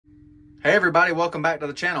Hey everybody, welcome back to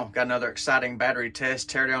the channel. Got another exciting battery test,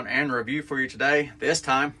 teardown, and review for you today. This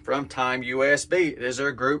time from Timeusb. It is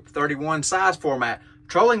their Group 31 size format,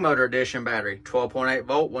 trolling motor edition battery, 12.8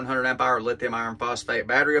 volt, 100 amp hour lithium iron phosphate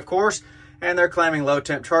battery, of course. And they're claiming low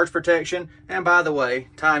temp charge protection. And by the way,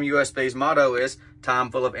 Timeusb's motto is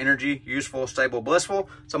time full of energy, useful, stable,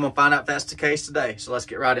 blissful. So I'm gonna find out if that's the case today. So let's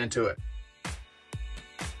get right into it.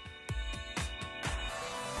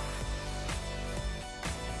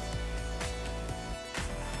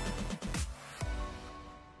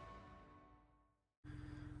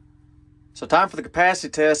 So time for the capacity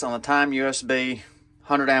test on the Timeusb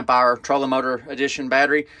 100 amp hour trolling motor edition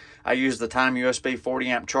battery. I used the Timeusb 40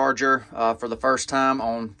 amp charger for the first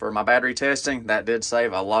time for my battery testing. That did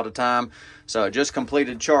save a lot of time. So it just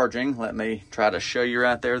completed charging. Let me try to show you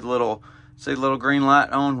right there. See the little green light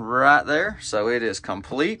on right there. So it is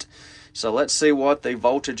complete. So let's see what the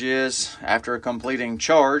voltage is after completing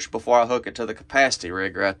charge before I hook it to the capacity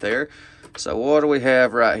rig right there. So what do we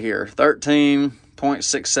have right here?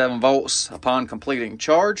 13.67 volts upon completing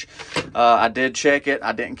charge. I did check it.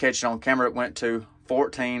 I didn't catch it on camera. It went to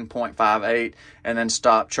 14.58 and then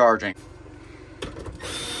stopped charging.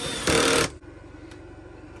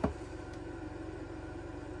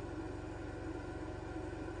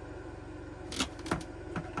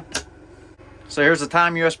 So here's the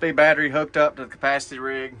Timeusb battery hooked up to the capacity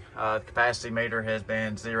rig. The capacity meter has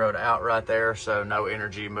been zeroed out right there, so no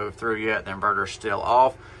energy moved through yet. The inverter's still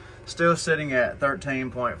off. Still sitting at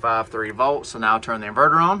 13.53 volts. So now I'll turn the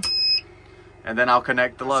inverter on and then I'll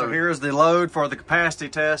connect the load. So here's the load for the capacity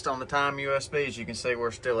test on the Timeusb. As you can see,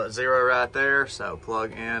 we're still at zero right there. So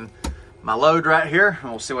plug in my load right here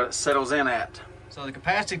and we'll see what it settles in at. So the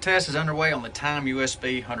capacity test is underway on the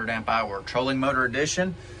Timeusb 100 amp hour trolling motor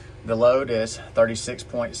edition. The load is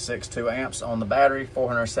 36.62 amps on the battery,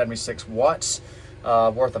 476 watts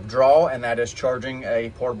worth of draw, and that is charging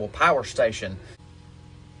a portable power station.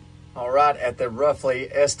 All right, at the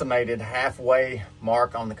roughly estimated halfway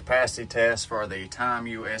mark on the capacity test for the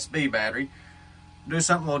Timeusb battery, do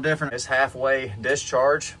something a little different. It's halfway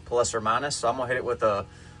discharge, plus or minus. So I'm gonna hit it with a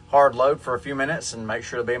hard load for a few minutes and make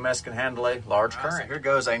sure the BMS can handle a large current. So here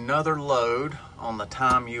goes another load on the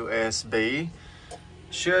Timeusb.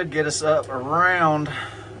 Should get us up around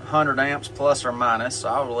 100 amps plus or minus. So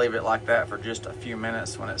I'll leave it like that for just a few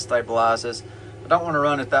minutes when it stabilizes. I don't want to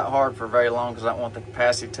run it that hard for very long because I don't want the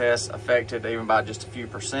capacity test affected even by just a few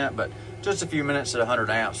percent, but just a few minutes at 100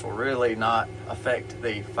 amps will really not affect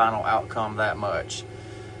the final outcome that much.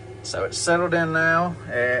 So it's settled in now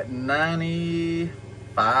at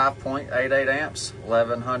 95.88 amps,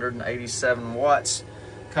 1187 watts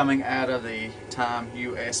coming out of the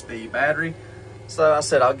Timeusb battery. So I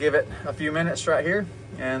said I'll give it a few minutes right here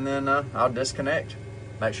and then I'll disconnect.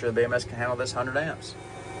 Make sure the BMS can handle this 100 amps.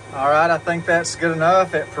 All right, I think that's good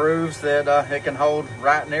enough. It proves that it can hold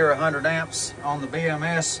right near 100 amps on the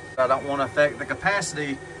BMS. I don't want to affect the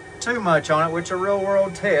capacity too much on it, which a real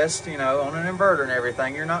world test, you know, on an inverter and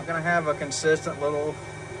everything, you're not going to have a consistent little,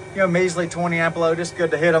 you know, measly 20 amp load. It's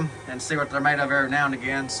good to hit them and see what they're made of every now and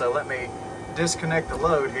again. So let me disconnect the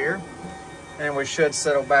load here. And we should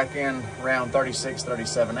settle back in around 36,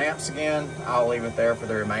 37 amps again. I'll leave it there for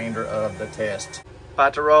the remainder of the test.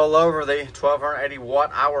 About to roll over the 1280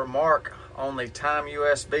 watt hour mark on the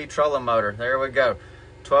Timeusb trolling motor. There we go.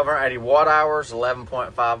 1280 watt hours,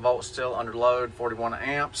 11.5 volts still under load, 41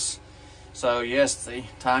 amps. So yes, the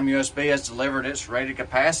Timeusb has delivered its rated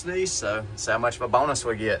capacity, so that's how much of a bonus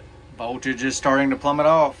we get. Voltage is starting to plummet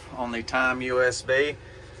off on the Timeusb.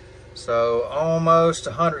 So almost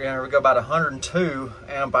 100, we go about 102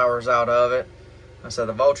 amp hours out of it. So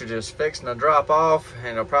the voltage is fixing to drop off and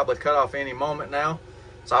it'll probably cut off any moment now.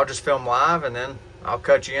 So I'll just film live and then I'll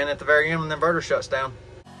cut you in at the very end when the inverter shuts down.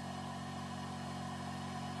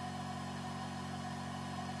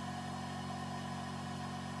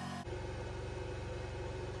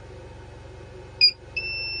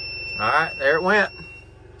 All right, there it went.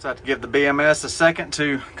 So I have to give the BMS a second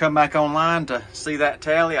to come back online to see that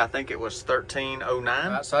tally. I think it was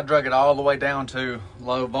 1309. Right, so I drug it all the way down to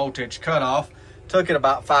low voltage cutoff. Took it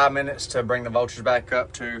about 5 minutes to bring the voltage back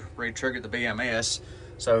up to re-trigger the BMS.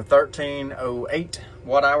 So 1308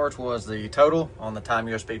 watt hours was the total on the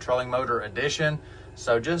Timeusb trolling motor edition.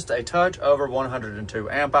 So just a touch over 102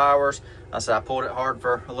 amp hours. I said I pulled it hard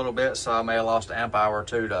for a little bit, so I may have lost an amp hour or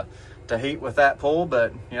two to heat with that pull,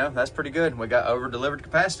 but you know, that's pretty good. We got over delivered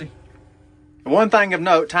capacity. One thing of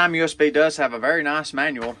note, Timeusb does have a very nice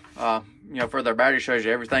manual, you know, for their battery. Shows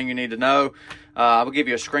you everything you need to know. I will give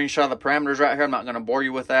you a screenshot of the parameters right here. I'm not going to bore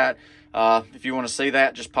you with that. If you want to see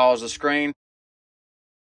that, just pause the screen.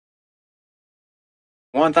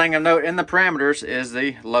 One thing of note in the parameters is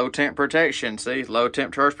the low temp protection. See, low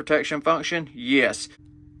temp charge protection function, yes.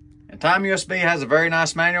 And Timeusb has a very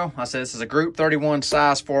nice manual. I said this is a Group 31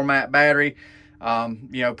 size format battery. You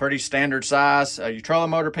know, pretty standard size. You trolling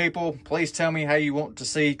motor people, please tell me how you want to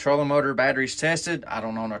see trolling motor batteries tested. I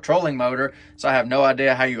don't own a trolling motor, so I have no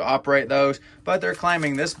idea how you operate those, but they're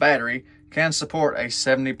claiming this battery can support a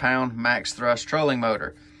 70-pound max thrust trolling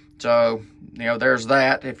motor. So, you know, there's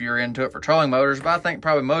that if you're into it for trolling motors, but I think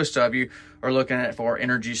probably most of you are looking at it for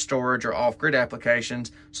energy storage or off-grid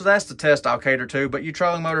applications. So that's the test I'll cater to. But you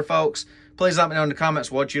trolling motor folks, please let me know in the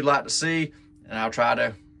comments what you'd like to see, and I'll try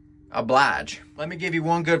to oblige. Let me give you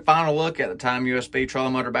one good final look at the Timeusb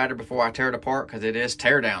trolling motor battery before I tear it apart, because it is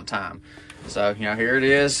teardown time. So, you know, here it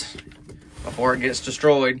is before it gets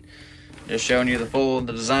destroyed. Just showing you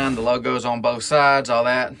the design, the logos on both sides, all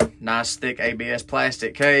that. Nice thick ABS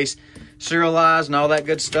plastic case, serialized and all that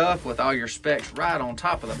good stuff with all your specs right on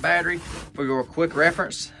top of the battery for your quick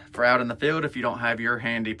reference for out in the field if you don't have your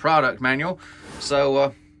handy product manual.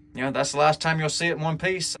 So, you know, that's the last time you'll see it in one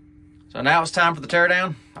piece. So now it's time for the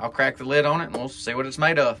teardown. I'll crack the lid on it and we'll see what it's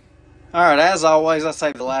made of. All right, as always, I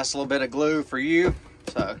saved the last little bit of glue for you.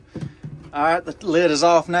 So, all right, the lid is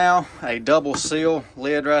off now. A double seal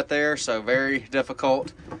lid right there, so very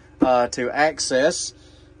difficult to access.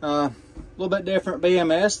 A little bit different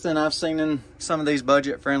BMS than I've seen in some of these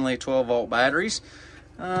budget-friendly 12-volt batteries.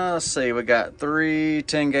 Let's see, we got 3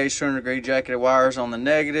 10-gauge 200-degree jacketed wires on the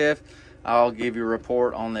negative. I'll give you a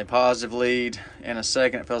report on the positive lead in a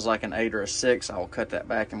second. It feels like an 8 or a 6. I'll cut that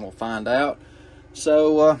back and we'll find out.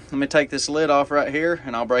 So let me take this lid off right here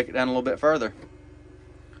and I'll break it down a little bit further.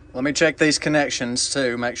 Let me check these connections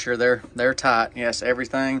too, make sure they're tight. Yes,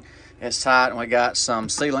 everything is tight, and we got some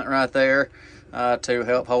sealant right there to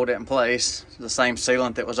help hold it in place. The same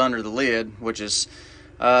sealant that was under the lid, which is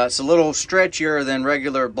it's a little stretchier than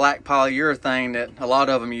regular black polyurethane that a lot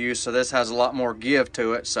of them use, so this has a lot more give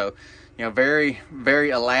to it. So, you know, very, very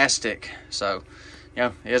elastic. So, you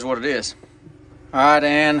know, it is what it is. All right,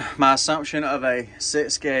 and my assumption of a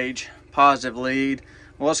 6-gauge positive lead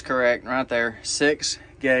was correct right there.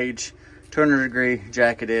 6-gauge 200-degree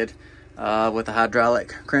jacketed with a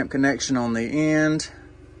hydraulic crimp connection on the end.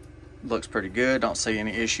 Looks pretty good, don't see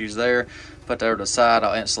any issues there. Put that over to the side.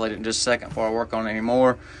 I'll insulate it in just a second before I work on it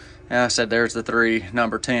anymore. And I said there's the 3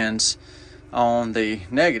 number 10s on the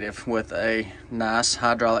negative with a nice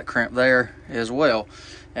hydraulic crimp there as well.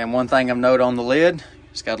 And one thing of note on the lid,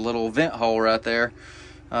 it's got a little vent hole right there.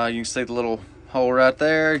 You can see the little hole right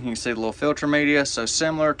there. You can see the little filter media. So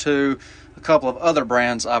similar to a couple of other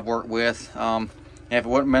brands I've worked with. If it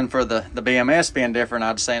wouldn't have been for the BMS being different,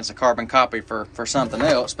 I'd say it's a carbon copy for something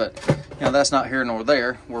else. But, you know, that's not here nor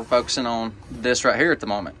there. We're focusing on this right here at the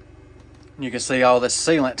moment. You can see all this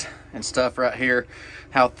sealant and stuff right here,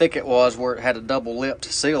 how thick it was where it had a double-lipped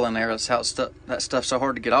seal in there. That's how that stuff's so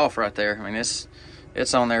hard to get off right there. I mean,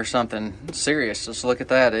 it's on there something serious. Just look at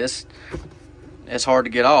that. It's hard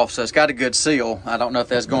to get off. So it's got a good seal. I don't know if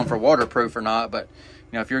that's going for waterproof or not, but,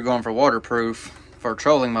 you know, if you're going for waterproof for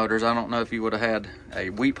trolling motors, I don't know if you would have had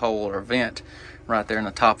a weep hole or a vent right there in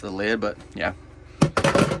the top of the lid, but yeah.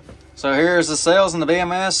 So here's the cells and the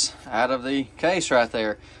BMS out of the case right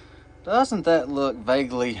there. Doesn't that look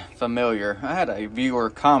vaguely familiar? I had a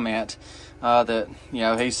viewer comment that, you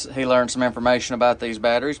know, he learned some information about these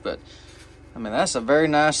batteries, but I mean, that's a very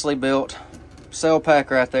nicely built cell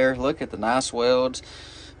pack right there. Look at the nice welds,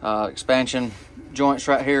 expansion joints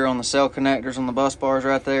right here on the cell connectors on the bus bars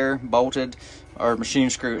right there, bolted, or machine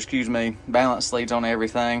screw, excuse me, balance leads on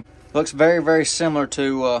everything. Looks very, very similar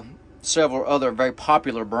to several other very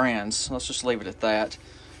popular brands. Let's just leave it at that.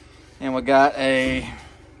 And we got a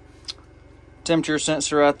temperature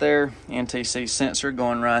sensor right there, NTC sensor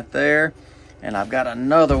going right there. And I've got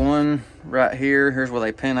another one right here. Here's where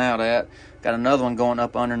they pin out at. Got another one going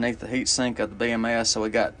up underneath the heat sink of the BMS. So we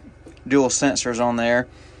got dual sensors on there.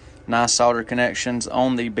 Nice solder connections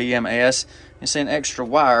on the BMS. You see an extra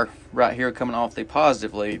wire right here coming off the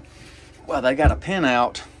positive lead. Well, they got a pin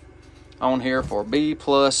out on here for B+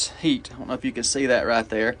 heat. I don't know if you can see that right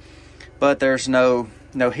there, but there's no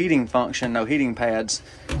heating function, no heating pads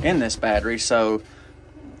in this battery. So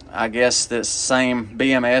I guess this same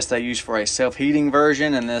BMS they use for a self-heating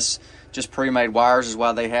version, and this just pre-made wires is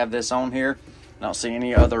why they have this on here. I don't see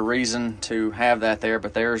any other reason to have that there,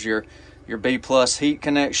 but there's your B+ heat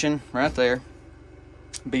connection right there.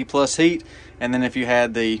 B+ heat, and then if you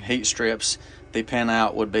had the heat strips, the pin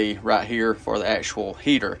out would be right here for the actual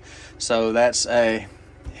heater. So that's a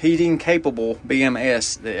heating capable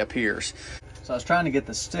BMS that appears. So I was trying to get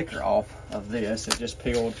the sticker off of this. It just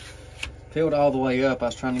peeled all the way up. I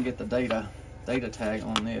was trying to get the data data tag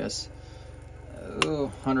on this. Oh,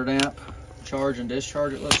 100 amp charge and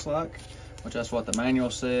discharge, it looks like, which that's what the manual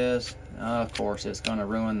says. Of course, it's going to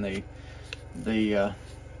ruin the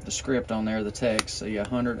script on there, the text. So yeah,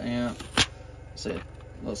 100 amp. So it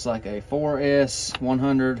looks like a 4S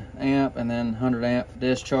 100 amp and then 100 amp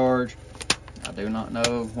discharge. I do not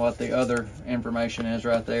know what the other information is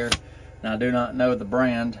right there. Now I do not know the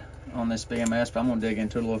brand on this BMS, but I'm going to dig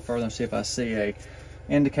into it a little further and see if I see a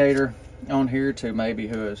indicator on here to maybe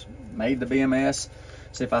who has made the BMS.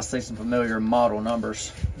 See if I see some familiar model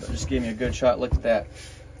numbers. But just give me a good shot. Look at that.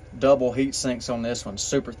 Double heat sinks on this one.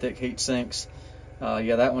 Super thick heat sinks.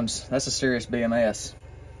 Yeah, that's a serious BMS.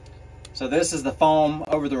 So this is the foam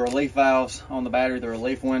over the relief valves on the battery, the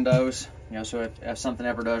relief windows. You know, so if something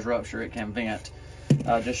ever does rupture, it can vent.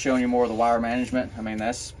 Just showing you more of the wire management. I mean,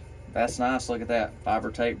 that's nice. Look at that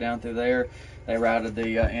fiber tape down through there. They routed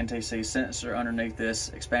the NTC sensor underneath this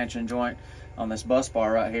expansion joint on this bus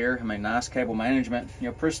bar right here. I mean, nice cable management. You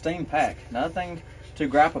know, pristine pack. Nothing to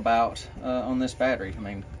gripe about on this battery. I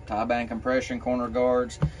mean, tie band compression, corner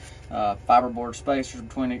guards, fiberboard spacers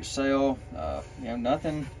between each cell. You know,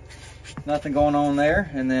 nothing going on there.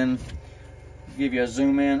 And then give you a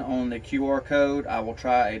zoom in on the QR code. I will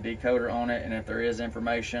try a decoder on it, and if there is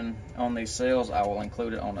information on these cells, I will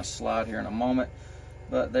include it on a slide here in a moment.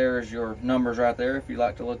 But there's your numbers right there if you'd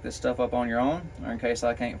like to look this stuff up on your own, or in case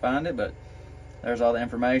I can't find it. But there's all the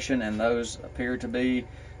information, and those appear to be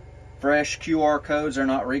fresh QR codes. They're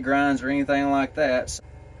not regrinds or anything like that. So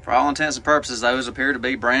for all intents and purposes, those appear to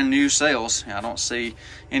be brand new cells. I don't see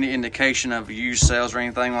any indication of used cells or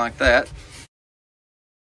anything like that.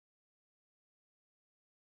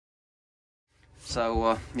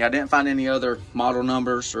 So yeah, I didn't find any other model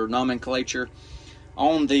numbers or nomenclature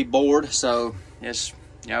on the board. So it's,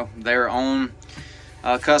 you know, their own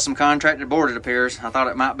custom contracted board, it appears. I thought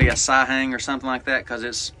it might be a sci-hang or something like that, because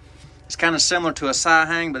it's kind of similar to a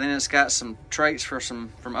sci-hang, but then it's got some traits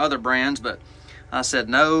from other brands. But I said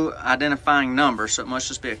no identifying number, so it must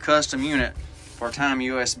just be a custom unit for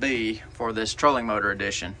Timeusb for this trolling motor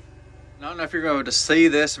edition. I don't know if you're going to see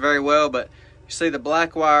this very well, but you see the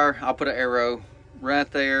black wire. I'll put an arrow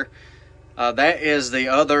right there. That is the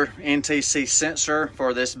other NTC sensor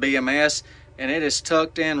for this BMS, and it is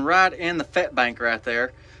tucked in right in the FET bank right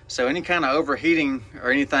there. So any kind of overheating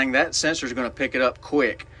or anything, that sensor is going to pick it up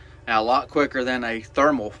quick. Now, a lot quicker than a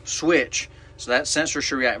thermal switch. So that sensor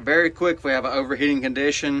should react very quick if we have an overheating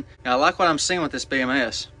condition. Now, I like what I'm seeing with this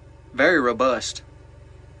BMS. Very robust.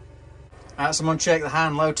 All right, so I'm going to check the high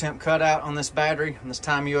and low temp cutout on this battery, on this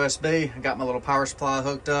Timeusb. I got my little power supply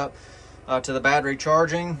hooked up to the battery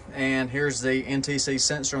charging, and here's the NTC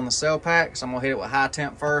sensor on the cell pack. So I'm going to hit it with high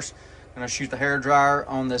temp first. I'm going to shoot the hair dryer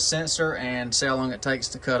on this sensor and see how long it takes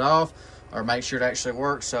to cut off, or make sure it actually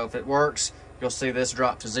works. So if it works, you'll see this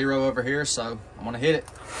drop to 0 over here. So I'm going to hit it.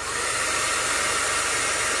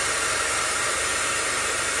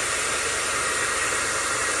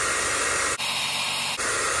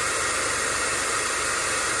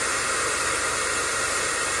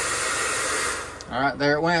 All right,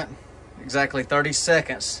 there it went. Exactly 30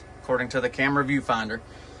 seconds, according to the camera viewfinder.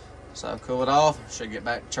 So cool it off, should get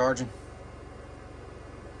back to charging.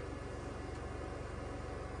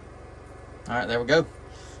 All right, there we go.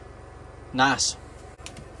 Nice.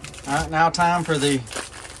 All right, now time for the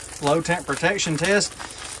low temp protection test.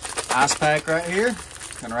 Ice pack right here.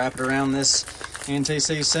 Gonna wrap it around this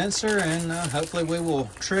NTC sensor, and hopefully we will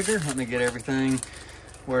trigger. Let me get everything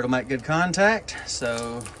where it'll make good contact.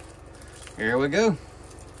 So here we go.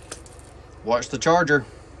 Watch the charger.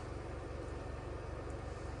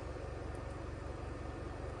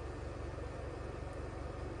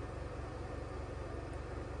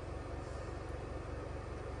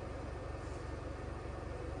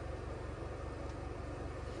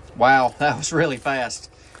 Wow, that was really fast.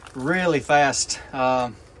 Really fast.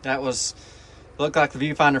 That was, looked like the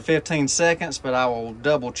viewfinder 15 seconds, but I will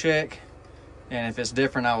double check. And if it's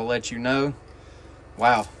different, I will let you know.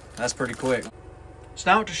 Wow, that's pretty quick. So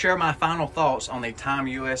now I want to share my final thoughts on the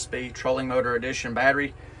Timeusb Trolling Motor Edition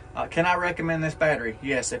battery. Can I recommend this battery?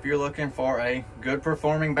 Yes, if you're looking for a good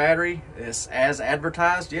performing battery, this as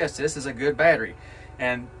advertised, yes, this is a good battery.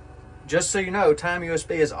 And just so you know, Timeusb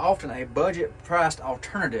is often a budget-priced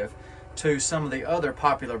alternative to some of the other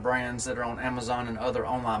popular brands that are on Amazon and other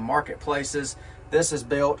online marketplaces. This is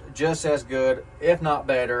built just as good, if not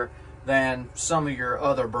better, than some of your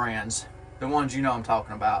other brands. The ones you know I'm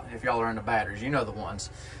talking about. If y'all are into batteries, you know the ones.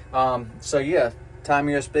 So yeah,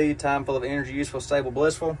 Timeusb, time full of energy, useful, stable,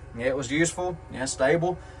 blissful. Yeah, it was useful. Yeah,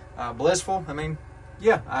 stable, blissful. I mean,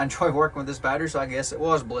 yeah, I enjoy working with this battery, so I guess it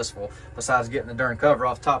was blissful, besides getting the darn cover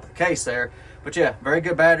off the top of the case there. But yeah, very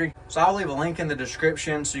good battery. So I'll leave a link in the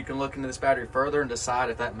description so you can look into this battery further and decide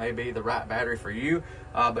if that may be the right battery for you.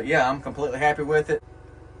 But yeah, I'm completely happy with it.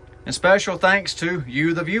 And special thanks to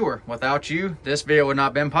you, the viewer. Without you, this video would not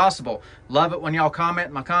have been possible. Love it when y'all comment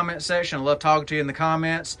in my comment section. I love talking to you in the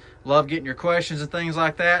comments. Love getting your questions and things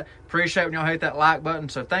like that. Appreciate when y'all hit that like button.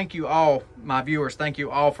 So thank you all, my viewers. Thank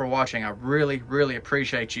you all for watching. I really, really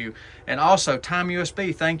appreciate you. And also,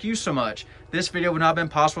 Timeusb, thank you so much. This video would not have been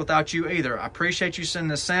possible without you either. I appreciate you sending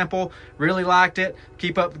this sample. Really liked it.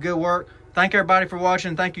 Keep up the good work. Thank everybody for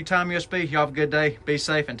watching. Thank you, Timeusb. Y'all have a good day. Be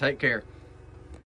safe and take care.